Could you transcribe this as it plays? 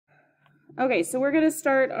Okay, so we're going to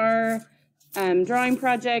start our drawing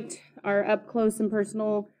project, our up close and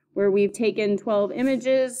personal, where we've taken 12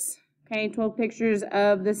 images, okay, 12 pictures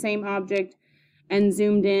of the same object and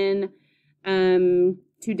zoomed in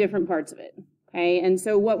to different parts of it, okay? And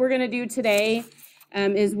so what we're going to do today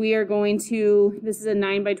is we are going to, this is a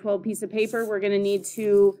 9 by 12 piece of paper, we're going to need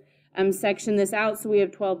to section this out so we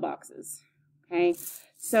have 12 boxes, okay?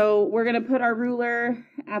 So we're going to put our ruler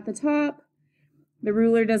at the top. The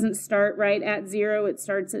ruler doesn't start right at 0, it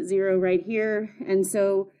starts at 0 right here, and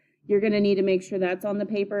so you're going to need to make sure that's on the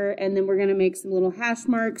paper, and then we're going to make some little hash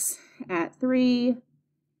marks at 3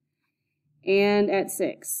 and at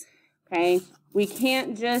 6, okay? We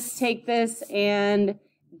can't just take this and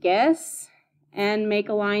guess and make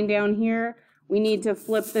a line down here. We need to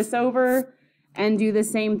flip this over and do the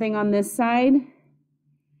same thing on this side,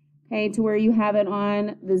 okay, to where you have it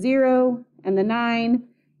on the 0 and the 9.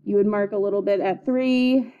 You would mark a little bit at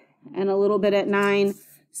 3 and a little bit at 9.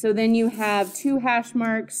 So then you have 2 hash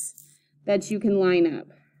marks that you can line up.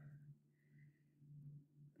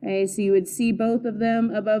 Okay, so you would see both of them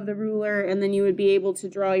above the ruler, and then you would be able to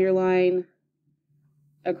draw your line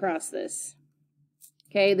across this.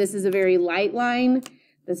 Okay, this is a very light line.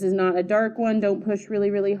 This is not a dark one. Don't push really,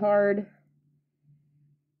 really hard.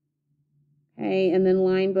 Okay, and then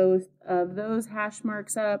line both of those hash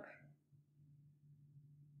marks up.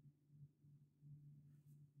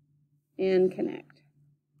 And connect.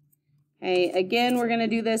 Okay, again, we're going to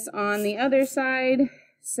do this on the other side.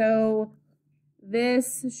 So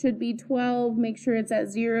this should be 12. Make sure it's at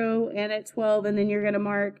 0 and at 12, and then you're going to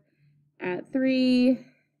mark at 3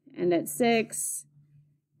 and at 6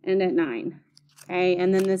 and at 9. Okay,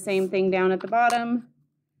 and then the same thing down at the bottom.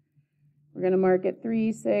 We're going to mark at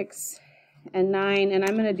 3, 6, and 9, and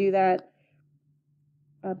I'm going to do that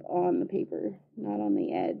up on the paper, not on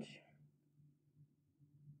the edge.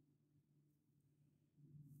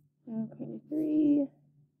 Okay, 3,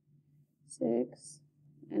 6,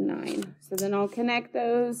 and 9. So then I'll connect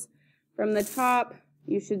those from the top.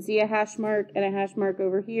 You should see a hash mark and a hash mark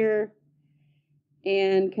over here,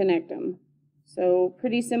 and connect them. So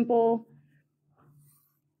pretty simple.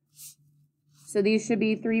 So these should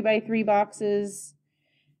be 3 by 3 boxes.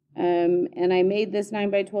 And I made this 9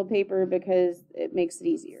 by 12 paper because it makes it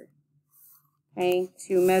easier. Okay,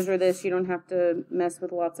 to measure this, you don't have to mess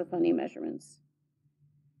with lots of funny measurements.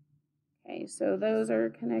 Okay, so those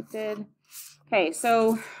are connected. Okay,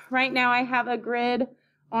 so right now I have a grid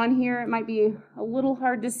on here. It might be a little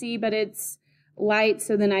hard to see, but it's light,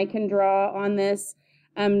 so then I can draw on this.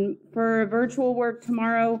 For virtual work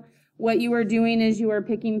tomorrow, what you are doing is you are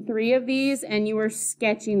picking 3 of these and you are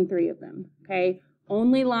sketching 3 of them, okay?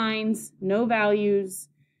 Only lines, no values,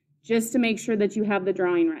 just to make sure that you have the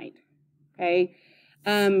drawing right, okay?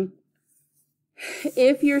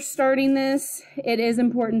 If you're starting this, it is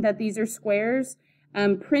important that these are squares.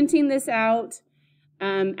 Printing this out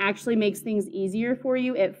actually makes things easier for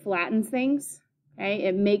you. It flattens things, okay?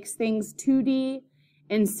 It makes things 2D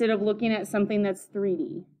instead of looking at something that's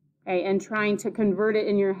 3D, okay? And trying to convert it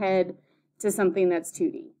in your head to something that's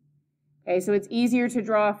 2D, okay? So it's easier to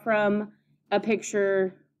draw from a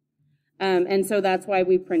picture, and so that's why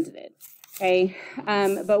we printed it, okay?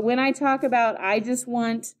 But when I talk about I just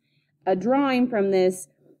want a drawing from this,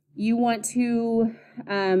 you want to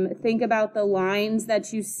think about the lines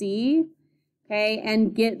that you see, okay,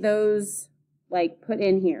 and get those like put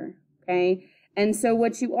in here, okay? And so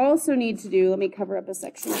what you also need to do, let me cover up a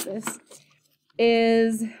section of this,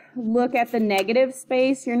 is look at the negative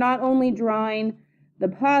space. You're not only drawing the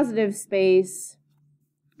positive space,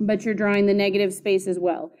 but you're drawing the negative space as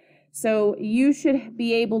well. So you should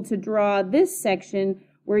be able to draw this section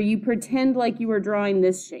where you pretend like you were drawing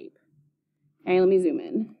this shape. Okay, let me zoom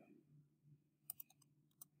in.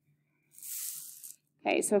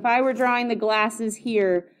 Okay, so if I were drawing the glasses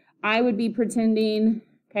here, I would be pretending,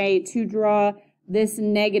 okay, to draw this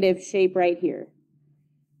negative shape right here.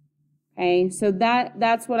 Okay, so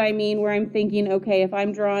that's what I mean, where I'm thinking, okay, if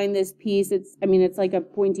I'm drawing this piece, it's like a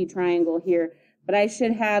pointy triangle here, but I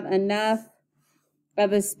should have enough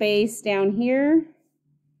of a space down here.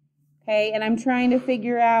 Okay, and I'm trying to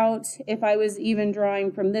figure out if I was even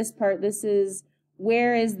drawing from this part,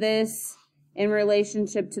 where is this in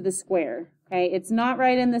relationship to the square? Okay, it's not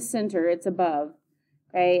right in the center, it's above.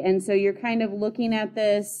 Okay, and so you're kind of looking at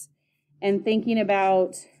this and thinking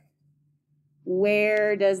about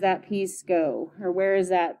where does that piece go? Or where is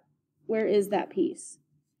that piece?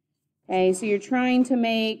 Okay, so you're trying to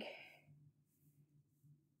make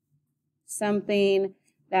something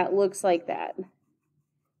that looks like that.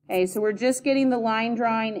 Okay, so we're just getting the line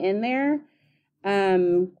drawing in there.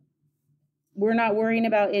 we're not worrying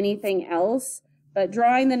about anything else, but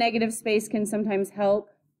drawing the negative space can sometimes help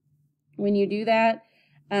when you do that.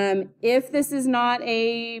 If this is not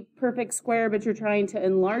a perfect square, but you're trying to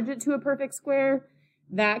enlarge it to a perfect square,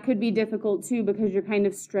 that could be difficult too, because you're kind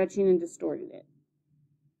of stretching and distorting it,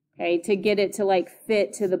 okay, to get it to like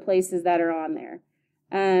fit to the places that are on there.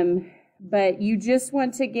 But you just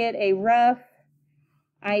want to get a rough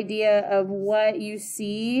idea of what you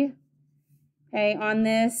see, okay, on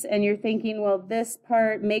this, and you're thinking, well, this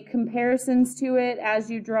part, make comparisons to it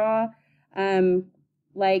as you draw.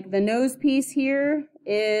 Like the nose piece here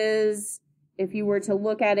is, if you were to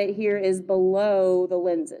look at it here, is below the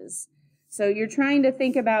lenses. So you're trying to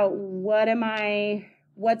think about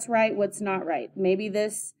what's right, what's not right. Maybe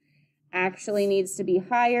this actually needs to be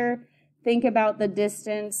higher. Think about the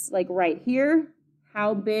distance, like right here.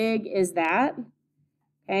 How big is that?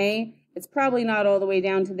 Okay, it's probably not all the way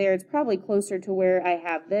down to there. It's probably closer to where I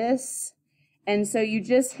have this. And so you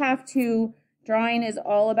just have to, drawing is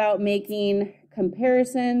all about making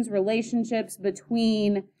comparisons, relationships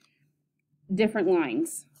between different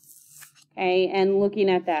lines, okay, and looking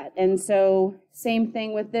at that. And so same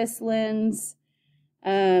thing with this lens.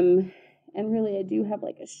 And really I do have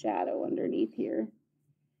like a shadow underneath here.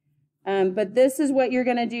 But this is what you're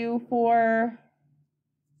going to do for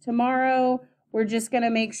tomorrow. We're just going to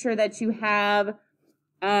make sure that you have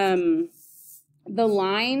the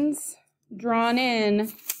lines drawn in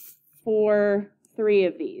for 3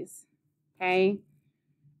 of these, okay?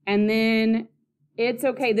 And then it's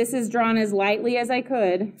okay. This is drawn as lightly as I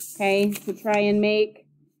could, okay, to try and make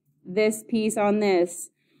this piece on this.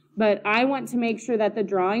 But I want to make sure that the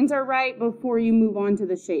drawings are right before you move on to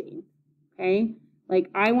the shading, okay? Like,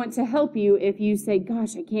 I want to help you if you say,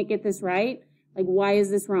 gosh, I can't get this right. Like, why is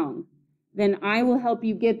this wrong? Then I will help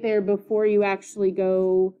you get there before you actually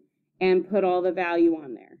go and put all the value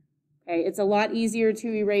on there, okay? It's a lot easier to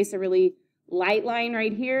erase a really light line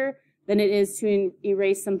right here than it is to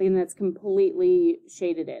erase something that's completely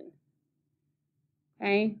shaded in,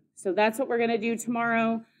 okay? So that's what we're going to do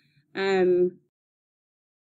tomorrow.